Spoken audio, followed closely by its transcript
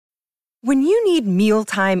When you need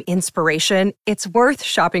mealtime inspiration, it's worth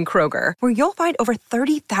shopping Kroger, where you'll find over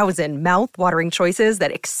 30,000 mouth-watering choices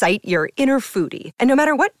that excite your inner foodie. And no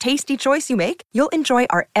matter what tasty choice you make, you'll enjoy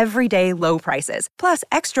our everyday low prices, plus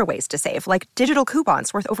extra ways to save, like digital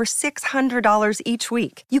coupons worth over $600 each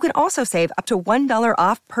week. You can also save up to $1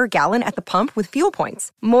 off per gallon at the pump with fuel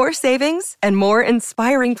points. More savings and more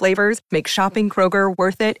inspiring flavors make shopping Kroger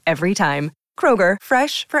worth it every time. Kroger,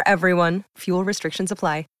 fresh for everyone. Fuel restrictions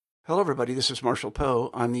apply. Hello, everybody. This is Marshall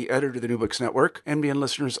Poe. I'm the editor of the New Books Network. NBN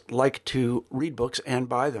listeners like to read books and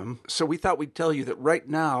buy them. So we thought we'd tell you that right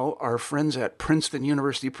now, our friends at Princeton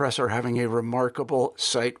University Press are having a remarkable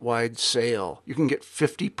site-wide sale. You can get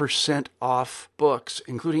 50% off books,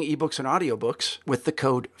 including ebooks and audiobooks, with the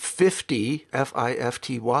code 50,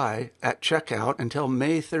 F-I-F-T-Y, at checkout until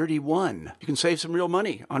May 31. You can save some real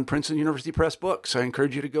money on Princeton University Press books. I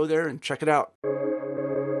encourage you to go there and check it out.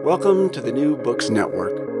 Welcome to the New Books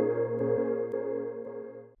Network.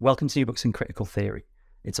 Welcome to New Books in Critical Theory.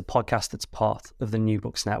 It's a podcast that's part of the New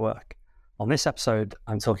Books Network. On this episode,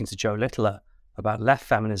 I'm talking to Joe Littler about left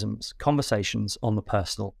feminisms, conversations on the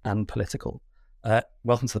personal and political.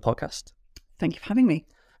 Welcome to the podcast. Thank you for having me.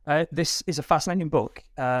 This is a fascinating book,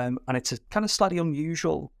 and it's a kind of slightly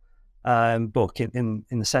unusual book in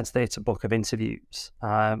the sense that it's a book of interviews.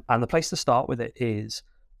 And the place to start with it is,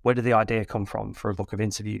 where did the idea come from for a book of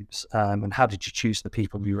interviews, and how did you choose the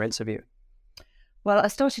people you were interviewing? Well, I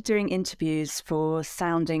started doing interviews for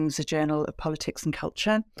Soundings, a journal of politics and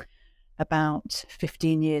culture, about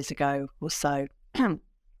 15 years ago or so.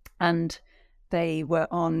 And they were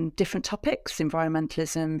on different topics: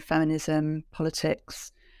 environmentalism, feminism,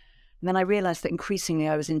 politics. And then I realised that increasingly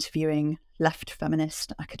I was interviewing left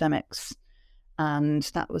feminist academics. And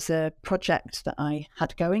that was a project that I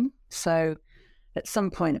had going. So at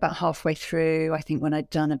some point, about halfway through, I think when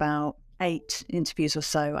I'd done about 8 interviews or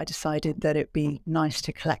so, I decided that it'd be nice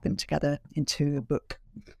to collect them together into a book.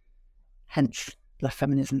 Hence, Left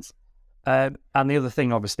Feminisms. And the other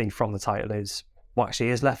thing, obviously, from the title is, what actually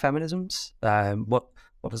is left feminisms? What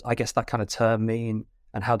does, I guess, that kind of term mean,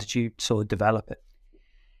 and how did you sort of develop it?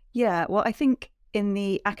 Yeah, well, I think in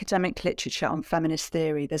the academic literature on feminist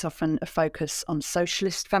theory, there's often a focus on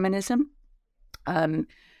socialist feminism,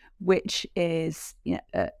 which is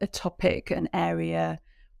a topic, an area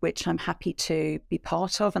which I'm happy to be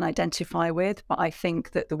part of and identify with. But I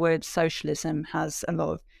think that the word socialism has a lot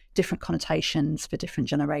of different connotations for different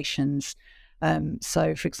generations.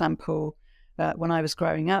 So, for example, when I was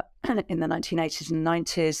growing up in the 1980s and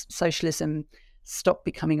 90s, socialism stopped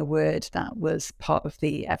becoming a word that was part of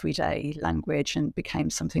the everyday language and became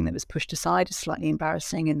something that was pushed aside as slightly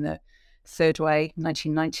embarrassing in the third way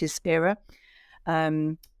 1990s era.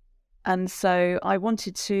 And so I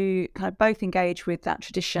wanted to kind of both engage with that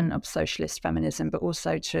tradition of socialist feminism, but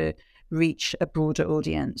also to reach a broader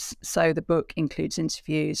audience. So the book includes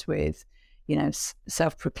interviews with,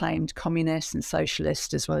 self-proclaimed communists and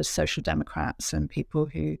socialists, as well as social democrats and people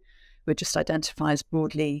who would just identify as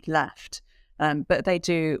broadly left. But they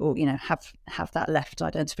do, have that left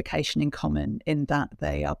identification in common, in that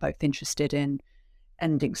they are both interested in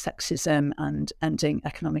ending sexism and ending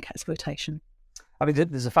economic exploitation. I mean,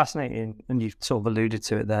 there's a fascinating, and you've sort of alluded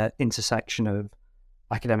to it there, intersection of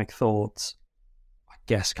academic thought, I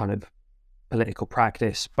guess, kind of political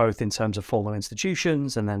practice, both in terms of formal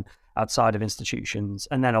institutions and then outside of institutions.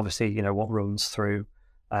 And then obviously, what runs through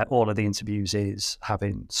all of the interviews is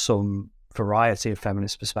having some variety of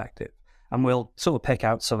feminist perspective. And we'll sort of pick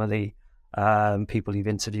out some of the people you've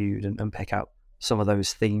interviewed and pick out some of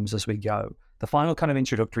those themes as we go. The final kind of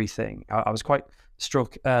introductory thing, I was quite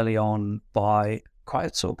struck early on by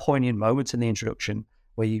quite sort of poignant moments in the introduction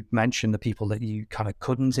where you mentioned the people that you kind of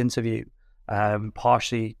couldn't interview,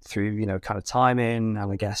 partially through, kind of timing,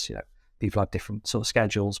 and I guess, people have different sort of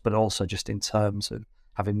schedules, but also just in terms of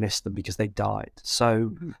having missed them because they died.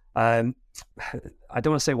 So I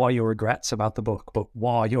don't want to say why your regrets about the book, but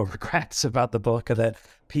why your regrets about the book? Are there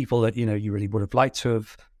people that, you really would have liked to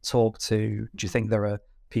have talked to? Do you think there are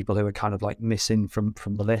people who are kind of like missing from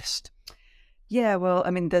the list? Yeah, well,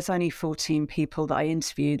 I mean, there's only 14 people that I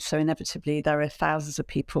interviewed, so inevitably there are thousands of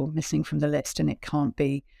people missing from the list, and it can't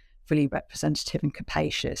be fully representative and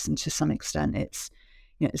capacious. And to some extent, it's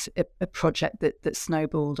a project that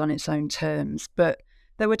snowballed on its own terms. But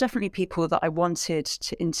there were definitely people that I wanted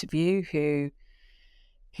to interview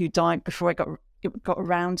who died before I got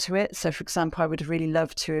around to it. So, for example, I would have really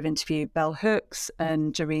loved to have interviewed Bell Hooks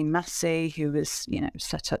and Doreen Massey, who was,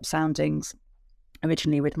 set up Soundings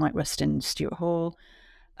originally with Mike Rustin and Stuart Hall,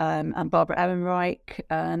 and Barbara Ehrenreich.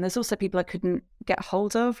 And there's also people I couldn't get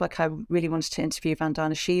hold of. Like, I really wanted to interview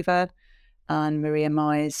Vandana Shiva, and Maria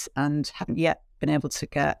Mize, and haven't yet been able to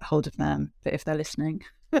get hold of them. But if they're listening,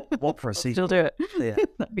 what for a season? Still do it. Yeah,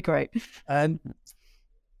 that'd be great.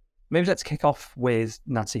 Maybe let's kick off with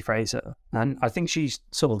Nancy Fraser, and I think she's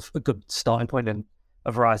sort of a good starting point in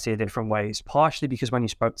a variety of different ways. Partially because when you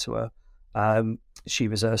spoke to her, she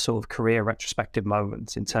was a sort of career retrospective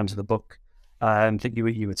moment in terms of the book that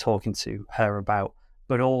you were talking to her about,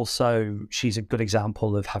 but also she's a good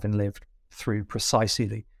example of having lived through precisely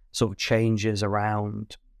the sort of changes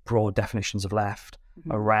around broad definitions of left,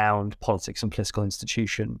 around politics and political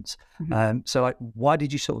institutions. So like, why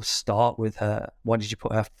did you sort of start with her? Why did you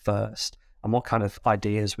put her first? And what kind of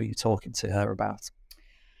ideas were you talking to her about?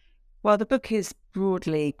 Well, the book is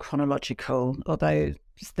broadly chronological, although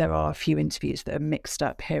there are a few interviews that are mixed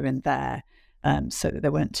up here and there, so that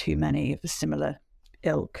there weren't too many of a similar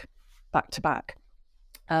ilk back to back.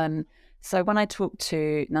 So when I talked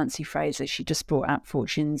to Nancy Fraser, she just brought out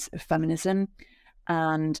Fortunes of Feminism,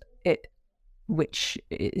 and which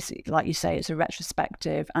is, like you say, it's a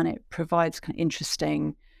retrospective, and it provides kind of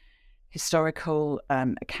interesting historical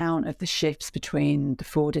account of the shifts between the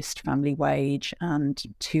Fordist family wage and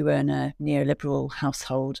two-earner neoliberal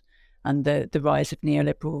household, and the rise of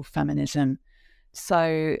neoliberal feminism.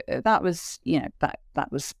 So that was,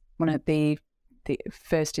 that was one of the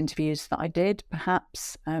first interviews that I did,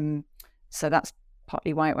 perhaps. So that's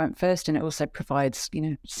partly why it went first, and it also provides,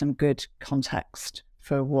 some good context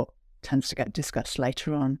for what tends to get discussed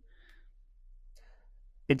later on.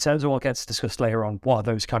 In terms of what gets discussed later on, what are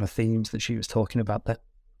those kind of themes that she was talking about there?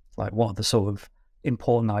 Like, what are the sort of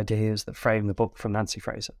important ideas that frame the book from Nancy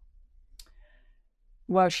Fraser?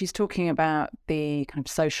 Well, she's talking about the kind of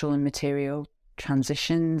social and material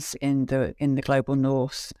transitions in the global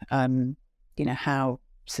north, how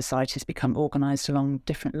societies become organised along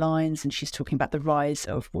different lines, and she's talking about the rise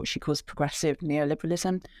of what she calls progressive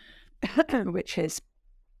neoliberalism, which is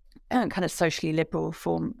a kind of socially liberal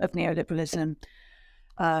form of neoliberalism,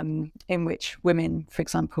 in which women, for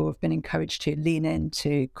example, have been encouraged to lean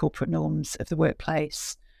into corporate norms of the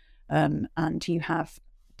workplace, and you have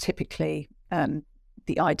typically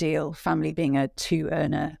the ideal family being a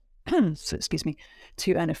two-earner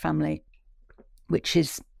family, which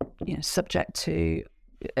is subject to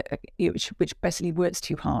which basically works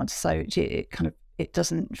too hard, so it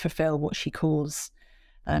doesn't fulfill what she calls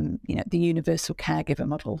the universal caregiver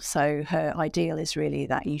model. So her ideal is really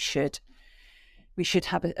that we should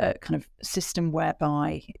have a kind of system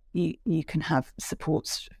whereby you can have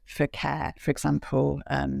supports for care. For example,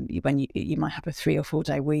 when you might have a 3 or 4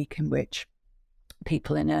 day week in which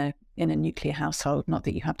people in a nuclear household, not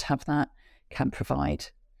that you have to have that, can provide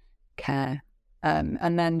care.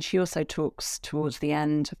 And then she also talks towards the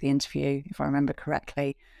end of the interview, if I remember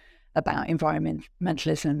correctly, about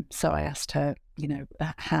environmentalism. So I asked her,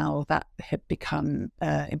 how that had become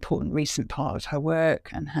an important recent part of her work,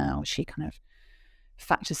 and how she kind of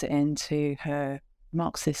factors it into her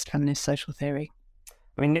Marxist feminist social theory.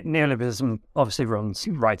 I mean, neoliberalism obviously runs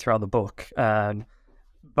right throughout the book,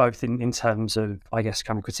 both in terms of, I guess,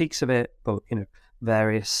 kind of critiques of it, but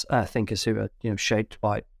various thinkers who are shaped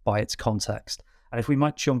by its context. And if we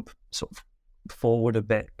might jump sort of forward a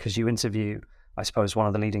bit, because you interview, I suppose, one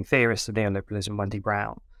of the leading theorists of neoliberalism, Wendy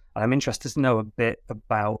Brown, and I'm interested to know a bit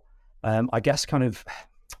about, I guess, kind of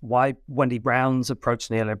why Wendy Brown's approach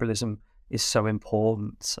to neoliberalism is so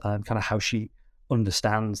important, kind of how she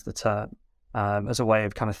understands the term as a way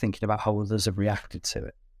of kind of thinking about how others have reacted to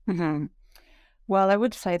it. Mm-hmm. Well, I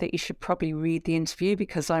would say that you should probably read the interview,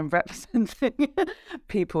 because I'm representing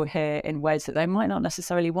people here in ways that they might not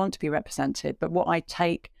necessarily want to be represented. But what I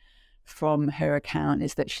take from her account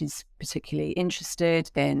is that she's particularly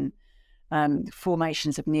interested in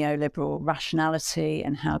formations of neoliberal rationality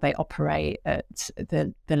and how they operate at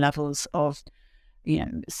the levels of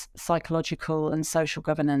psychological and social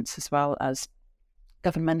governance, as well as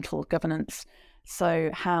governmental governance. So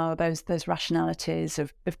how those rationalities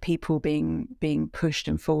of people being pushed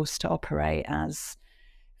and forced to operate as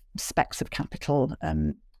specks of capital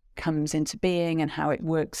comes into being, and how it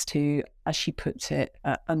works to, as she puts it,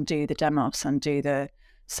 undo the demos, undo the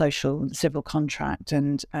social civil contract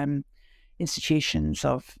and institutions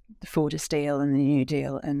of the Fordist deal and the New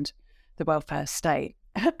Deal and the welfare state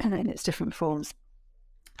in its different forms.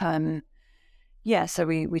 So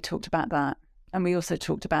we talked about that. And we also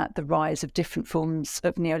talked about the rise of different forms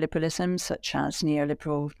of neoliberalism, such as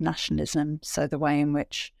neoliberal nationalism. So the way in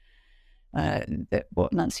which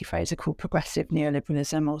what Nancy Fraser called progressive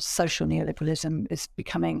neoliberalism or social neoliberalism is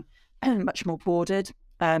becoming much more bordered.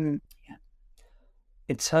 In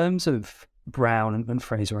terms of Brown and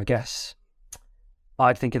Fraser, I guess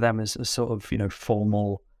I'd think of them as a sort of,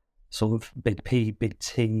 formal sort of big P, big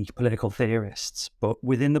T political theorists. But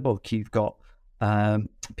within the book, you've got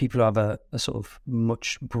people who have a sort of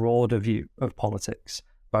much broader view of politics,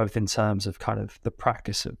 both in terms of kind of the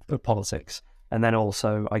practice of politics, and then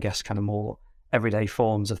also, I guess, kind of more everyday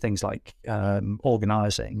forms of things like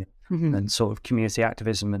organising and sort of community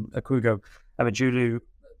activism. And Akugo Emejulu,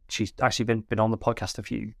 she's actually been on the podcast a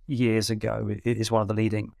few years ago, is one of the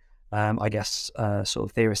leading, I guess, sort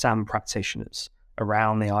of theorists and practitioners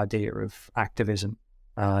around the idea of activism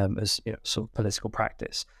as, you know, sort of political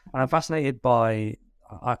practice. And I'm fascinated by,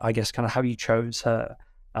 I guess, kind of how you chose her.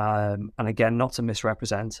 And again, not to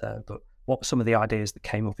misrepresent her, but what were some of the ideas that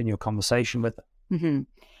came up in your conversation with her?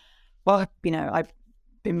 Well, you know, I've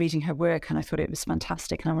been reading her work and I thought it was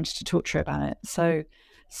fantastic and I wanted to talk to her about it. So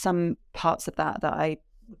some parts of that I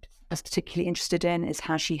was particularly interested in is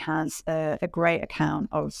how she has a great account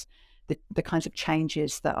of the kinds of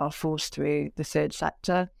changes that are forced through the third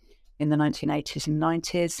sector in the 1980s and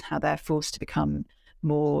 90s, how they're forced to become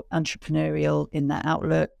more entrepreneurial in their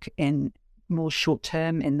outlook, in more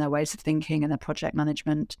short-term in their ways of thinking and their project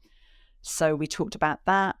management. So we talked about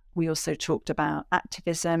that. We also talked about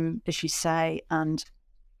activism, as you say, and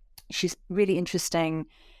she's really interesting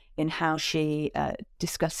in how she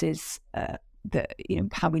discusses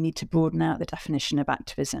how we need to broaden out the definition of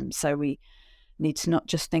activism. So we need to not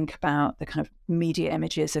just think about the kind of media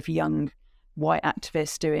images of young white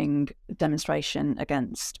activists doing a demonstration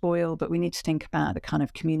against oil, but we need to think about the kind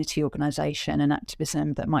of community organisation and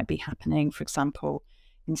activism that might be happening, for example,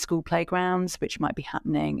 in school playgrounds, which might be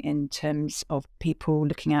happening in terms of people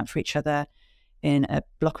looking out for each other in a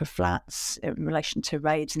block of flats in relation to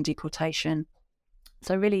raids and deportation.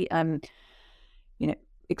 So really,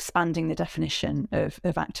 expanding the definition of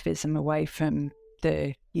activism away from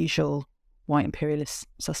the usual white imperialist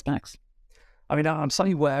suspects. I mean, I'm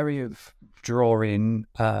slightly wary of drawing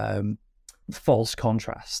false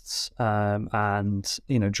contrasts and,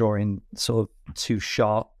 you know, drawing sort of too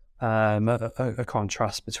sharp a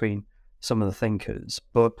contrast between some of the thinkers.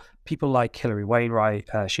 But people like Hilary Wainwright,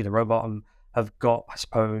 Sheila Rowbottom have got, I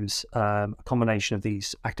suppose, a combination of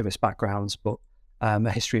these activist backgrounds, but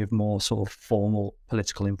a history of more sort of formal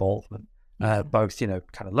political involvement, both, you know,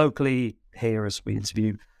 kind of locally here as we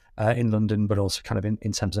interview in London, but also kind of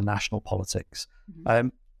in terms of national politics.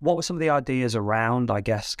 What were some of the ideas around, I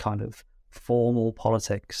guess, kind of formal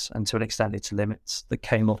politics and to an extent its limits that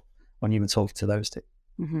came up when you were talking to those two?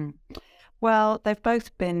 Well, they've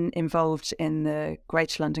both been involved in the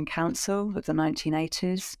Greater London Council of the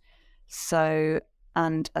 1980s. So,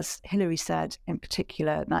 and as Hilary said, in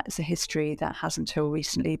particular, that is a history that has until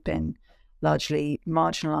recently been largely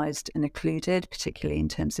marginalised and occluded, particularly in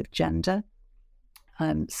terms of gender.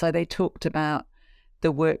 So they talked about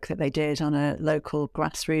the work that they did on a local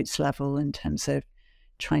grassroots level in terms of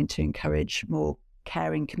trying to encourage more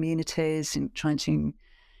caring communities and trying to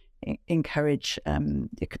encourage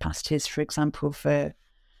the capacities, for example, for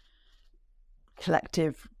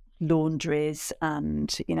collective laundries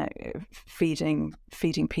and, you know, feeding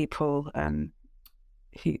people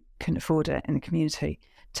who can afford it in the community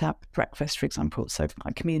to have breakfast, for example. So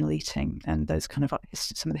like communal eating and those kind of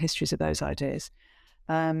some of the histories of those ideas.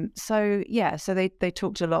 So they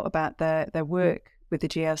talked a lot about their work with the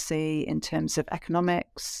GLC in terms of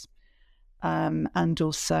economics and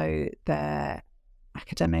also their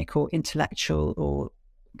academic or intellectual or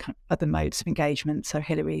kind of other modes of engagement. So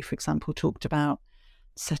Hilary, for example, talked about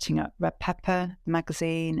setting up Red Pepper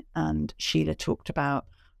magazine, and Sheila talked about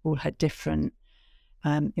all her different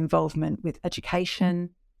involvement with education,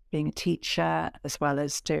 being a teacher, as well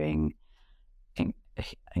as doing an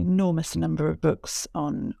enormous number of books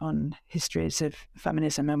on histories of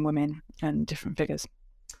feminism and women and different figures.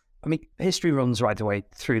 I mean, history runs right the way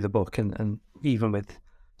through the book, and even with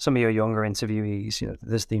some of your younger interviewees, you know,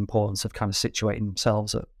 there's the importance of kind of situating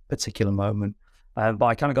themselves at a particular moment. But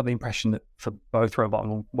I kind of got the impression that for both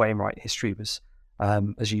Rowbottom and Wainwright, history was,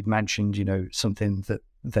 as you'd mentioned, you know, something that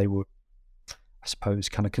they were, I suppose,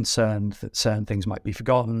 kind of concerned that certain things might be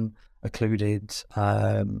forgotten, occluded,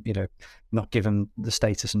 you know, not given the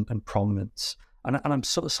status and prominence. And I'm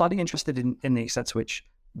sort of slightly interested in the extent to which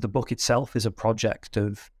the book itself is a project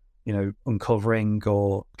of, you know, uncovering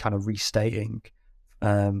or kind of restating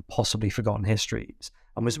possibly forgotten histories.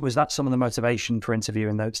 And was that some of the motivation for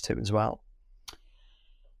interviewing those two as well?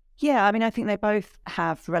 Yeah, I mean, I think they both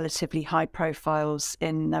have relatively high profiles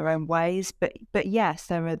in their own ways, but yes,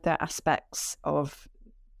 there are aspects of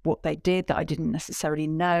what they did that I didn't necessarily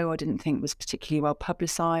know, I didn't think was particularly well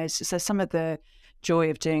publicised. So some of the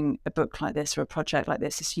joy of doing a book like this or a project like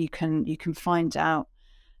this is you can find out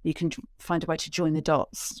you can find a way to join the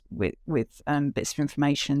dots with bits of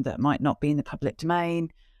information that might not be in the public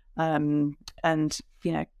domain, and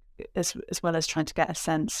as well as trying to get a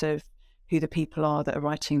sense of who the people are that are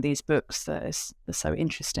writing these books that are so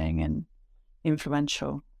interesting and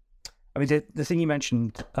influential. I mean, the thing you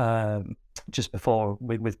mentioned just before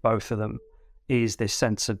with both of them is this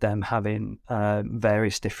sense of them having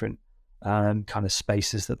various different kind of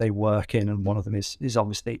spaces that they work in, and one of them is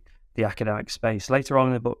obviously the academic space. Later on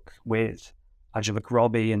in the book, with Angela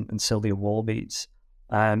Robbie and Sylvia Walby's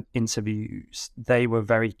interviews, they were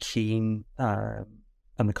very keen, and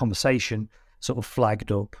the conversation sort of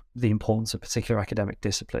flagged up the importance of particular academic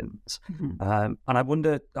disciplines. And I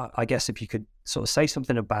wonder, I guess, if you could sort of say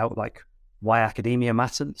something about like why academia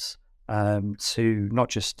matters to not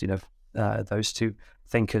just those two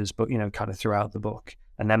thinkers, but kind of throughout the book,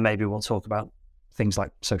 and then maybe we'll talk about things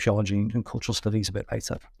like sociology and cultural studies a bit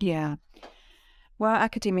later. Yeah. Well,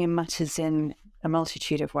 academia matters in a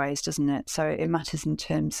multitude of ways, doesn't it? So it matters in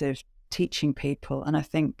terms of teaching people. And I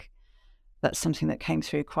think that's something that came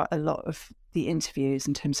through quite a lot of the interviews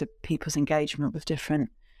in terms of people's engagement with different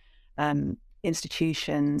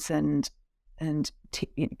institutions and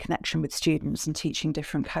connection with students and teaching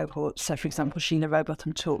different cohorts. So, for example, Sheila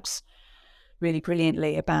Rowbotham talks really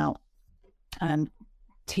brilliantly about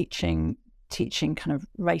teaching kind of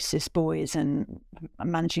racist boys and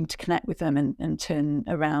managing to connect with them and turn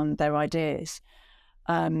around their ideas.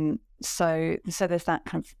 So there's that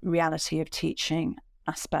kind of reality of teaching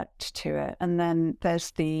aspect to it. And then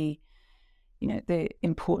there's the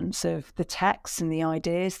importance of the texts and the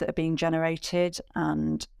ideas that are being generated,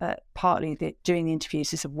 and partly doing the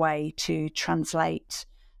interviews is a way to translate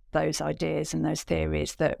those ideas and those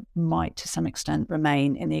theories that might to some extent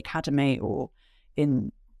remain in the academy or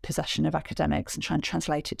in possession of academics, and try and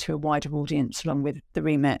translate it to a wider audience along with the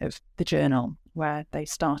remit of the journal where they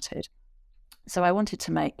started. So I wanted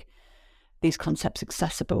to make these concepts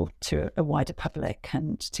accessible to a wider public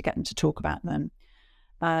and to get them to talk about them.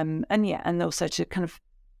 And also to kind of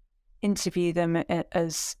interview them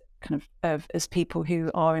as kind of as people who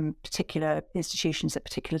are in particular institutions at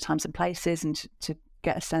particular times and places, and to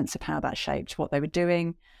get a sense of how that shaped what they were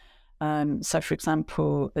doing. So, for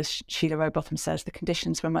example, as Sheila Rowbotham says, the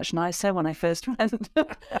conditions were much nicer when I first went.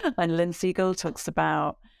 And Lynn Siegel talks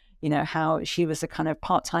about, how she was a kind of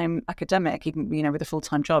part-time academic, even, with a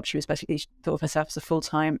full-time job. She was basically thought of herself as a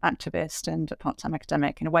full-time activist and a part-time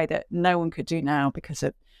academic in a way that no one could do now because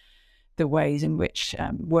of the ways in which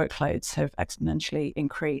workloads have exponentially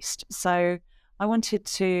increased. So I wanted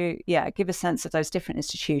to, give a sense of those different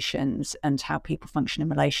institutions and how people function in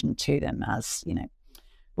relation to them as,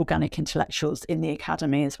 organic intellectuals in the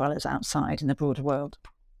academy as well as outside in the broader world.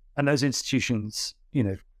 And those institutions,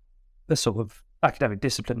 they're sort of academic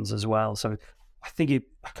disciplines as well. So I think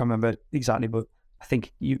I can't remember exactly, but I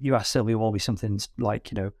think you asked Sylvia Walby something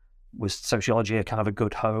like, was sociology a kind of a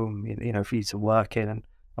good home, for you to work in,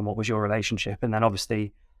 and what was your relationship? And then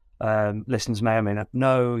obviously listeners may or may not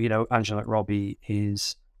know, Angela Robbie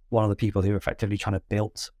is one of the people who effectively kind of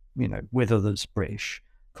built, with others, British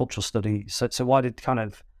cultural studies. So why did kind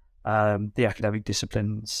of the academic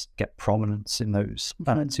disciplines get prominence in those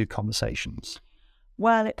two conversations?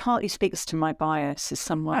 Well, it partly speaks to my bias as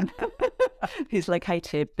someone who's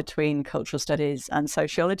located between cultural studies and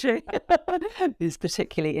sociology, who's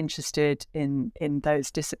particularly interested in those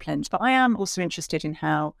disciplines. But I am also interested in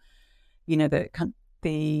how, both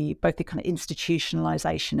the kind of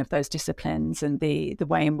institutionalization of those disciplines and the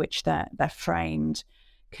way in which they're framed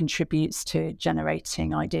contributes to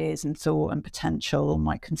generating ideas and thought and potential, or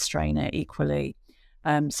might constrain it equally.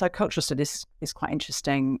 So cultural studies is quite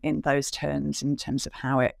interesting in those terms, in terms of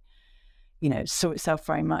how it, saw itself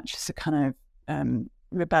very much as a kind of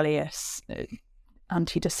rebellious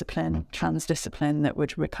anti-discipline, transdiscipline that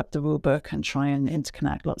would rip up the rule book and try and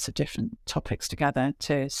interconnect lots of different topics together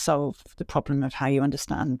to solve the problem of how you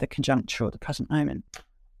understand the conjuncture or the present moment.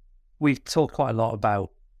 We've talked quite a lot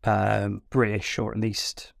about British, or at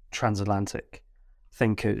least transatlantic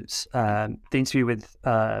thinkers. The interview with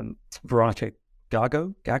Veronica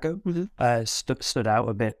Gago stood out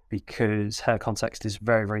a bit because her context is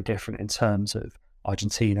very, very different in terms of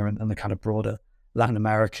Argentina and the kind of broader Latin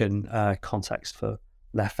American context for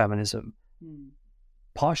left feminism.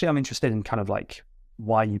 Partially, I'm interested in kind of like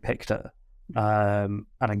why you picked her. And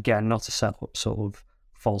again, not to set up sort of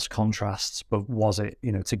false contrasts, but was it,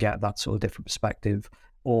 to get that sort of different perspective?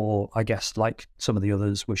 Or I guess like some of the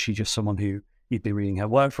others, was she just someone who you'd been reading her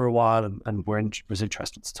work for a while and was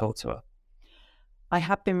interested to talk to her? I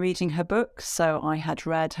have been reading her books. So I had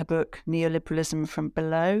read her book, Neoliberalism from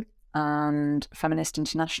Below, and Feminist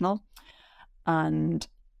International. And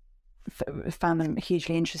found them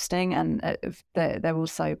hugely interesting, and they're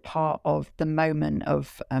also part of the moment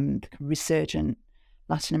of resurgent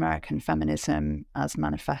Latin American feminism as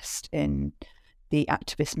manifest in the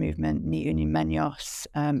activist movement, Ni Una Menos,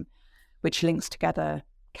 which links together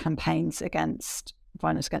campaigns against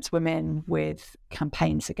violence against women with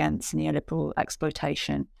campaigns against neoliberal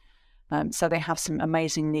exploitation. So they have some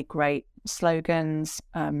amazingly great slogans.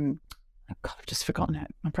 God, I've just forgotten it.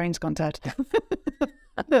 My brain's gone dead.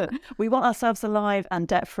 We want ourselves alive and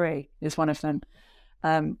debt-free is one of them.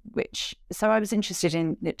 So I was interested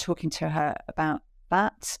in talking to her about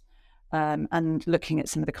that and looking at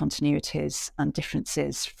some of the continuities and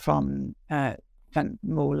differences from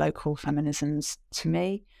more local feminisms to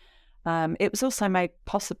me. It was also made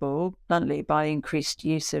possible, bluntly, by increased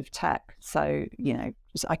use of tech. So,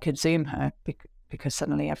 I could Zoom her because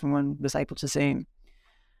suddenly everyone was able to Zoom.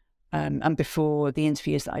 And before, the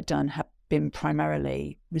interviews that I'd done had been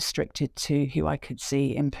primarily restricted to who I could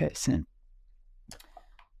see in person.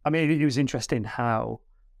 I mean, it was interesting how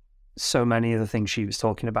so many of the things she was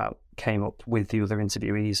talking about came up with the other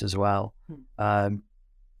interviewees as well,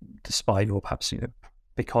 despite, or perhaps,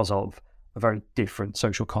 because of a very different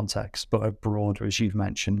social context, but a broader, as you've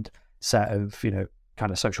mentioned, set of,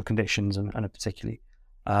 kind of social conditions and a particularly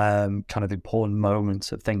kind of important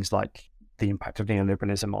moments of things like the impact of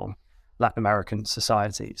neoliberalism on Latin American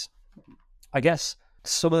societies. I guess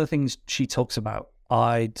some of the things she talks about,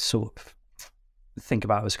 I'd sort of think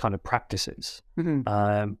about as kind of practices.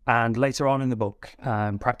 And later on in the book,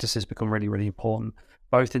 practices become really, really important,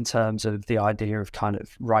 both in terms of the idea of kind of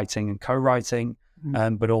writing and co-writing,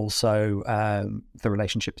 but also the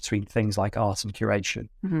relationship between things like art and curation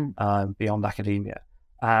beyond academia.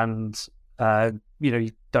 And,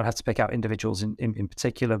 you don't have to pick out individuals in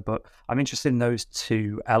particular, but I'm interested in those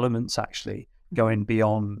two elements actually going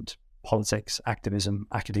beyond politics, activism,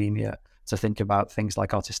 academia, to think about things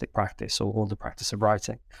like artistic practice or the practice of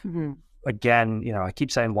writing. Again, I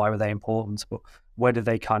keep saying, why were they important? But where did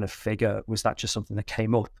they kind of figure? Was that just something that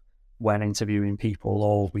came up when interviewing people,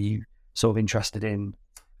 or were you sort of interested in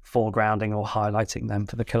foregrounding or highlighting them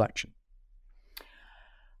for the collection?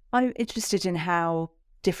 I'm interested in how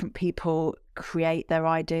different people create their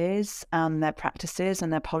ideas and their practices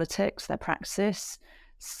and their politics, their praxis.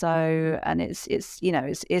 So, and it's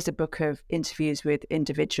a book of interviews with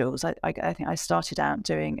individuals. I think I started out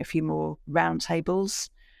doing a few more roundtables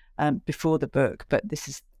before the book, but this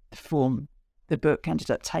is the form the book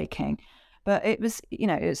ended up taking. But it was,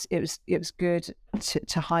 it was good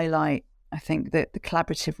to highlight, I think, that the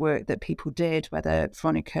collaborative work that people did, whether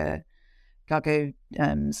Veronica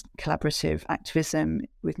Gago's collaborative activism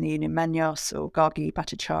with Ni Una Menos or Gargi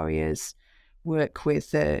Bhattacharya's work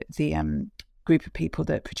with the group of people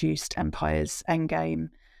that produced Empire's Endgame.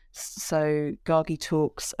 So Gargi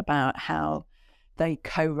talks about how they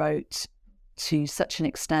co-wrote to such an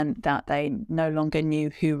extent that they no longer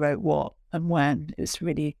knew who wrote what and when. It was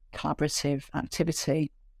really collaborative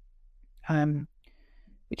activity,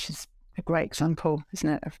 which is a great example, isn't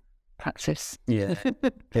it, of practice? Yeah.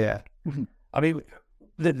 I mean,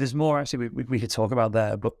 there's more actually we could talk about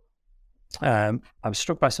there, but I was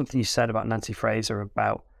struck by something you said about Nancy Fraser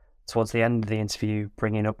about, towards the end of the interview,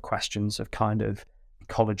 bringing up questions of kind of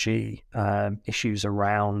ecology, issues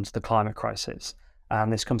around the climate crisis.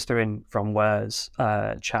 And this comes through from Ware's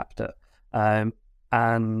chapter.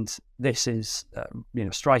 And this is,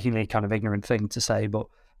 strikingly kind of ignorant thing to say, but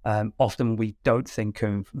often we don't think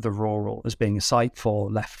of the rural as being a site for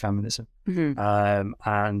left feminism. And,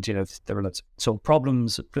 there are lots of sort of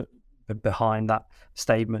problems behind that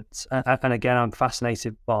statement. And again, I'm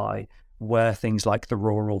fascinated by where things like the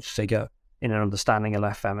rural figure in an understanding of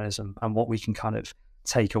left feminism and what we can kind of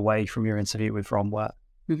take away from your interview with Ron Ware.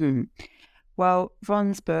 Well,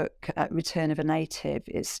 Ron's book, Return of a Native,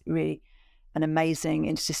 is really an amazing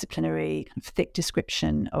interdisciplinary, kind of thick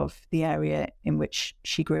description of the area in which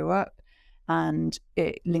she grew up. And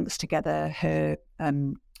it links together her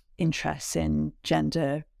interests in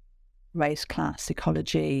gender, race, class,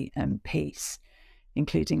 ecology, and peace,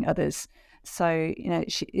 including others. So,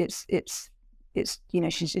 she's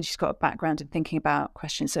got a background in thinking about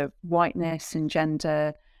questions of whiteness and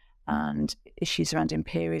gender and issues around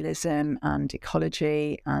imperialism and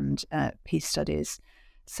ecology and peace studies.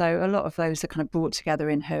 So a lot of those are kind of brought together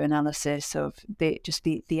in her analysis of the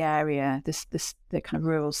area, the kind of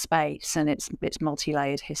rural space and its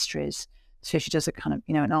multi-layered histories. So she does a kind of,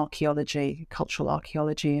 an archaeology, cultural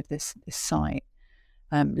archaeology of this site,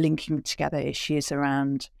 linking together issues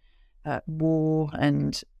around war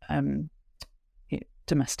and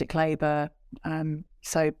domestic labour.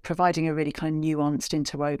 So providing a really kind of nuanced,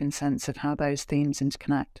 interwoven sense of how those themes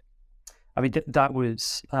interconnect. I mean, that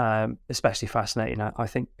was especially fascinating, I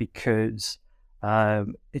think, because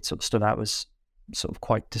it sort of stood out as sort of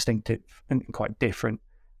quite distinctive and quite different.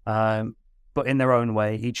 But in their own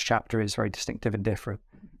way, each chapter is very distinctive and different.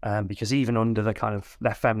 Because even under the kind of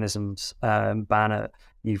left feminisms banner,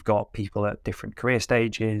 you've got people at different career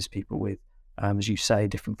stages, people with, as you say,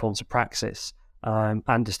 different forms of praxis,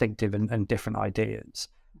 and distinctive and different ideas.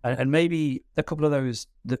 And maybe a couple of those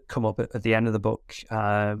that come up at the end of the book,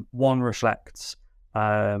 one reflects,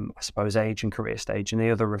 I suppose, age and career stage, and the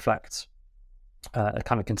other reflects a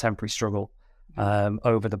kind of contemporary struggle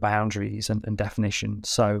over the boundaries and definitions.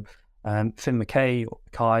 So Finn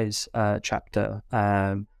Mackay's chapter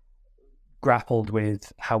grappled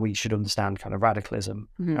with how we should understand kind of radicalism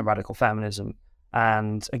and radical feminism.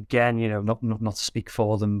 And again, not to speak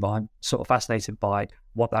for them, but I'm sort of fascinated by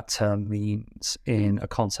what that term means in a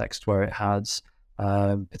context where it has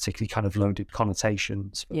particularly kind of loaded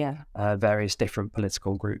connotations for various different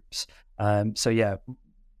political groups. So yeah,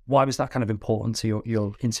 why was that kind of important to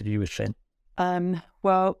your interview with Finn?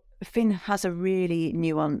 Well, Finn has a really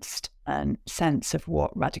nuanced sense of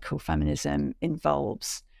what radical feminism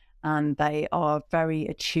involves, and they are very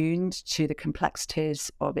attuned to the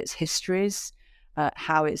complexities of its histories,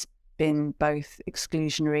 how it's been both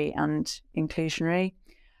exclusionary and inclusionary.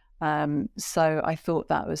 So I thought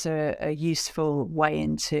that was a useful way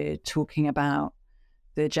into talking about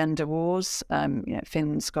the gender wars.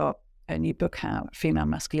 Finn's got a new book out, Female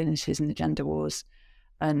Masculinities and the Gender Wars,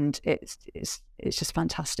 and it's just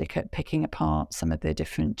fantastic at picking apart some of the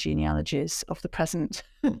different genealogies of the present,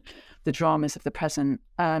 the dramas of the present.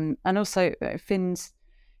 And also Finn's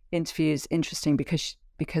interview is interesting because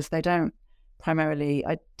they don't primarily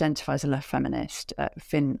identify as a left feminist.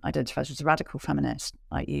 Finn identifies as a radical feminist,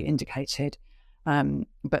 like you indicated,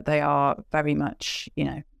 but they are very much,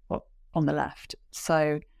 on the left.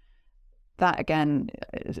 So that again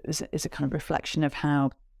is a kind of reflection of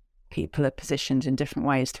how people are positioned in different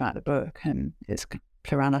ways throughout the book, and it's a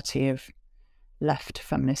plurality of left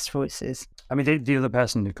feminist voices. I mean, the other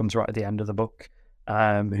person who comes right at the end of the book,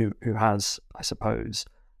 who has, I suppose,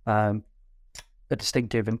 a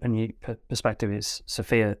distinctive and new perspective is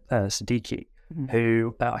Sophia Siddiqui,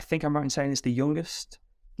 who I think I'm right in saying is the youngest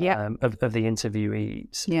of the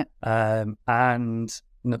interviewees. Yeah. And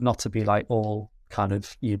not to be like all kind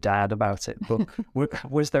of your dad about it, but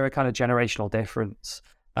was there a kind of generational difference?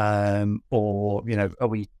 Or, are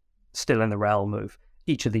we still in the realm of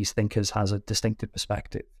each of these thinkers has a distinctive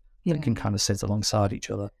perspective that can kind of sit alongside each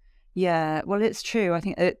other? Yeah, well, it's true. I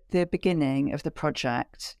think at the beginning of the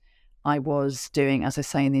project, I was doing, as I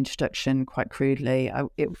say in the introduction, quite crudely,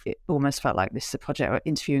 it almost felt like this is a project of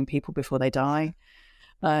interviewing people before they die.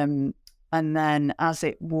 And then as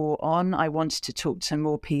it wore on, I wanted to talk to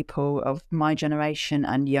more people of my generation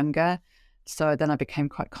and younger. So then I became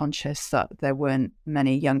quite conscious that there weren't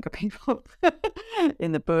many younger people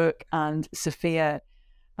in the book. And Sophia,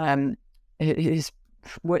 who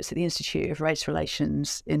works at the Institute of Race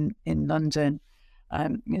Relations in London,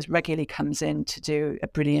 regularly comes in to do a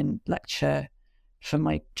brilliant lecture for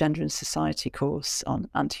my Gender and Society course on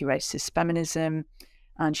anti-racist feminism.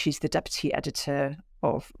 And she's the deputy editor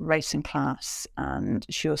of Race and Class, and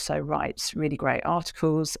she also writes really great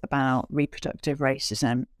articles about reproductive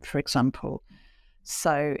racism, for example.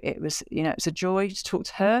 So it was, it's a joy to talk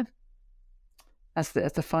to her as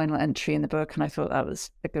the final entry in the book, and I thought that was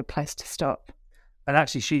a good place to stop. And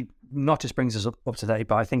actually, she not just brings us up to date,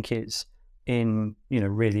 but I think it's in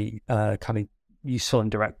really kind of useful and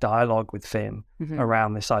direct dialogue with Finn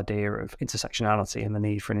around this idea of intersectionality and the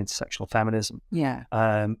need for an intersectional feminism. Yeah.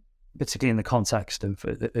 Particularly in the context of,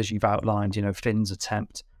 as you've outlined, Finn's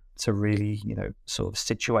attempt to really, sort of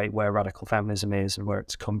situate where radical feminism is and where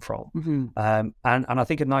it's come from. And I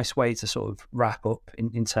think a nice way to sort of wrap up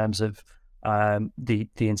in terms of the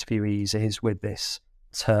interviewees is with this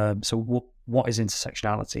term. So what is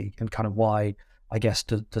intersectionality, and kind of why, I guess,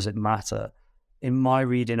 does it matter? In my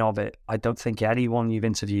reading of it, I don't think anyone you've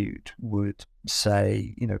interviewed would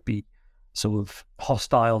say, be sort of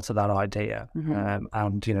hostile to that idea,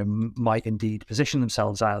 and might indeed position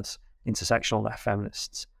themselves as intersectional left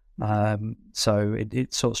feminists. So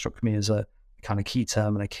it sort of struck me as a kind of key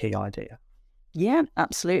term and a key idea. Yeah,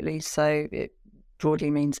 absolutely. So it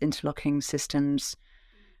broadly means interlocking systems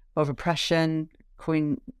of oppression,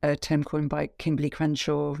 a term coined by Kimberly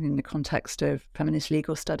Crenshaw in the context of feminist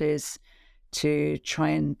legal studies, to try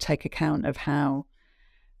and take account of how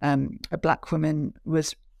a Black woman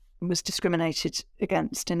was discriminated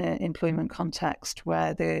against in an employment context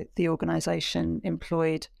where the organisation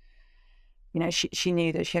employed, she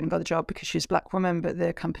knew that she hadn't got the job because she was a Black woman, but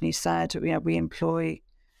the company said, we employ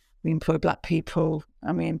we employ black people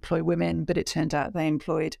and we employ women, but it turned out they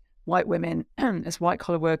employed white women as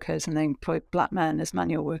white-collar workers and they employed black men as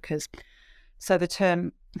manual workers. So the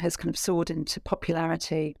term has kind of soared into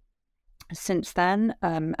popularity since then,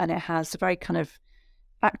 and it has a very kind of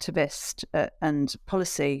activist and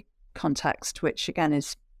policy context, which again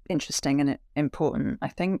is interesting and important, I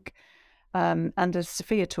think. And as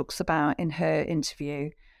Sophia talks about in her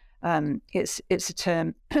interview, it's a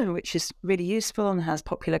term which is really useful and has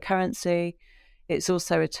popular currency. It's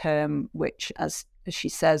also a term which, as she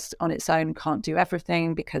says, on its own can't do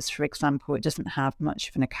everything because, for example, it doesn't have much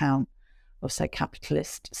of an account of, say,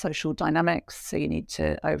 capitalist social dynamics. So you need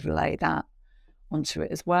to overlay that onto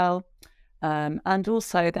it as well. And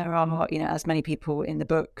also there are, as many people in the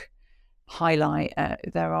book highlight,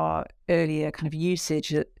 there are earlier kind of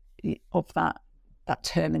usage of that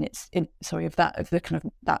term and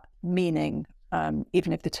that meaning,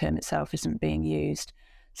 even if the term itself isn't being used.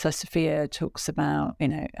 So Sophia talks about,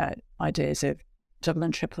 ideas of double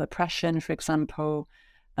and triple oppression, for example.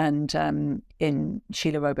 And in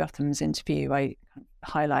Sheila Rowbotham's interview, I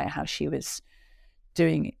highlight how she was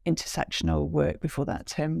doing intersectional work before that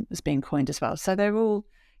term was being coined as well. So they're all,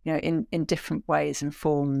 in different ways and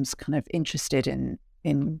forms, kind of interested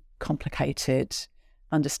in complicated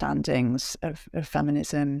understandings of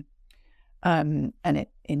feminism. And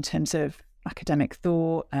in terms of academic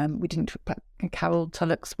thought, we didn't talk about Carol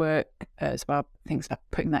Tulloch's work as well, things about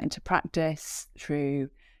putting that into practice through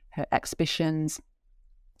her exhibitions.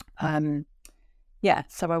 So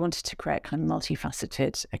I wanted to create a kind of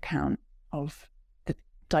multifaceted account of the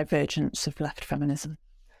divergence of left feminism.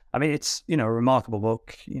 I mean, it's, a remarkable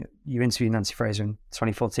book. You interviewed Nancy Fraser in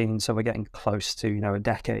 2014, so we're getting close to, a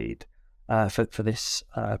decade for this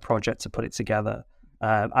project to put it together.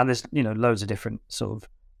 And there's, loads of different sort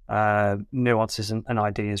of nuances and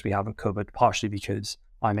ideas we haven't covered, partially because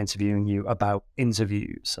I'm interviewing you about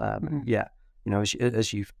interviews.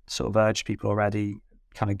 As you've sort of urged people already,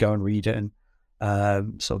 kind of go and read it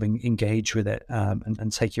and sort of engage with it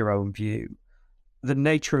and take your own view. The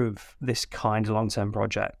nature of this kind of long-term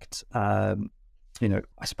project, I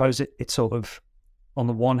suppose it sort of, on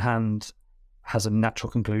the one hand, has a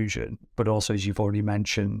natural conclusion, but also, as you've already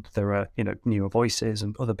mentioned, there are, newer voices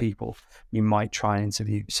and other people you might try and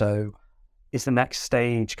interview. So is the next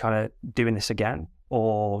stage kind of doing this again?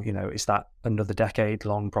 Or, is that another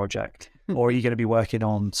decade-long project? Or are you going to be working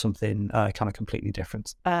on something kind of completely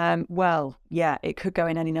different? It could go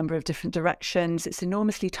in any number of different directions. It's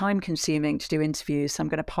enormously time-consuming to do interviews, so I'm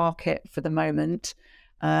going to park it for the moment.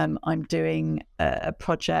 I'm doing a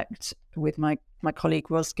project with my colleague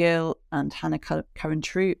Ros Gill and Hannah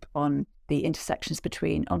Curran-Troop on the intersections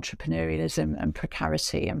between entrepreneurialism and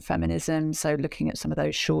precarity and feminism. So looking at some of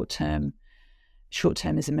those short-termism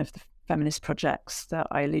of the feminist projects that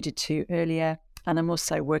I alluded to earlier. And I'm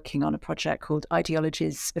also working on a project called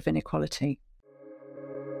Ideologies of Inequality,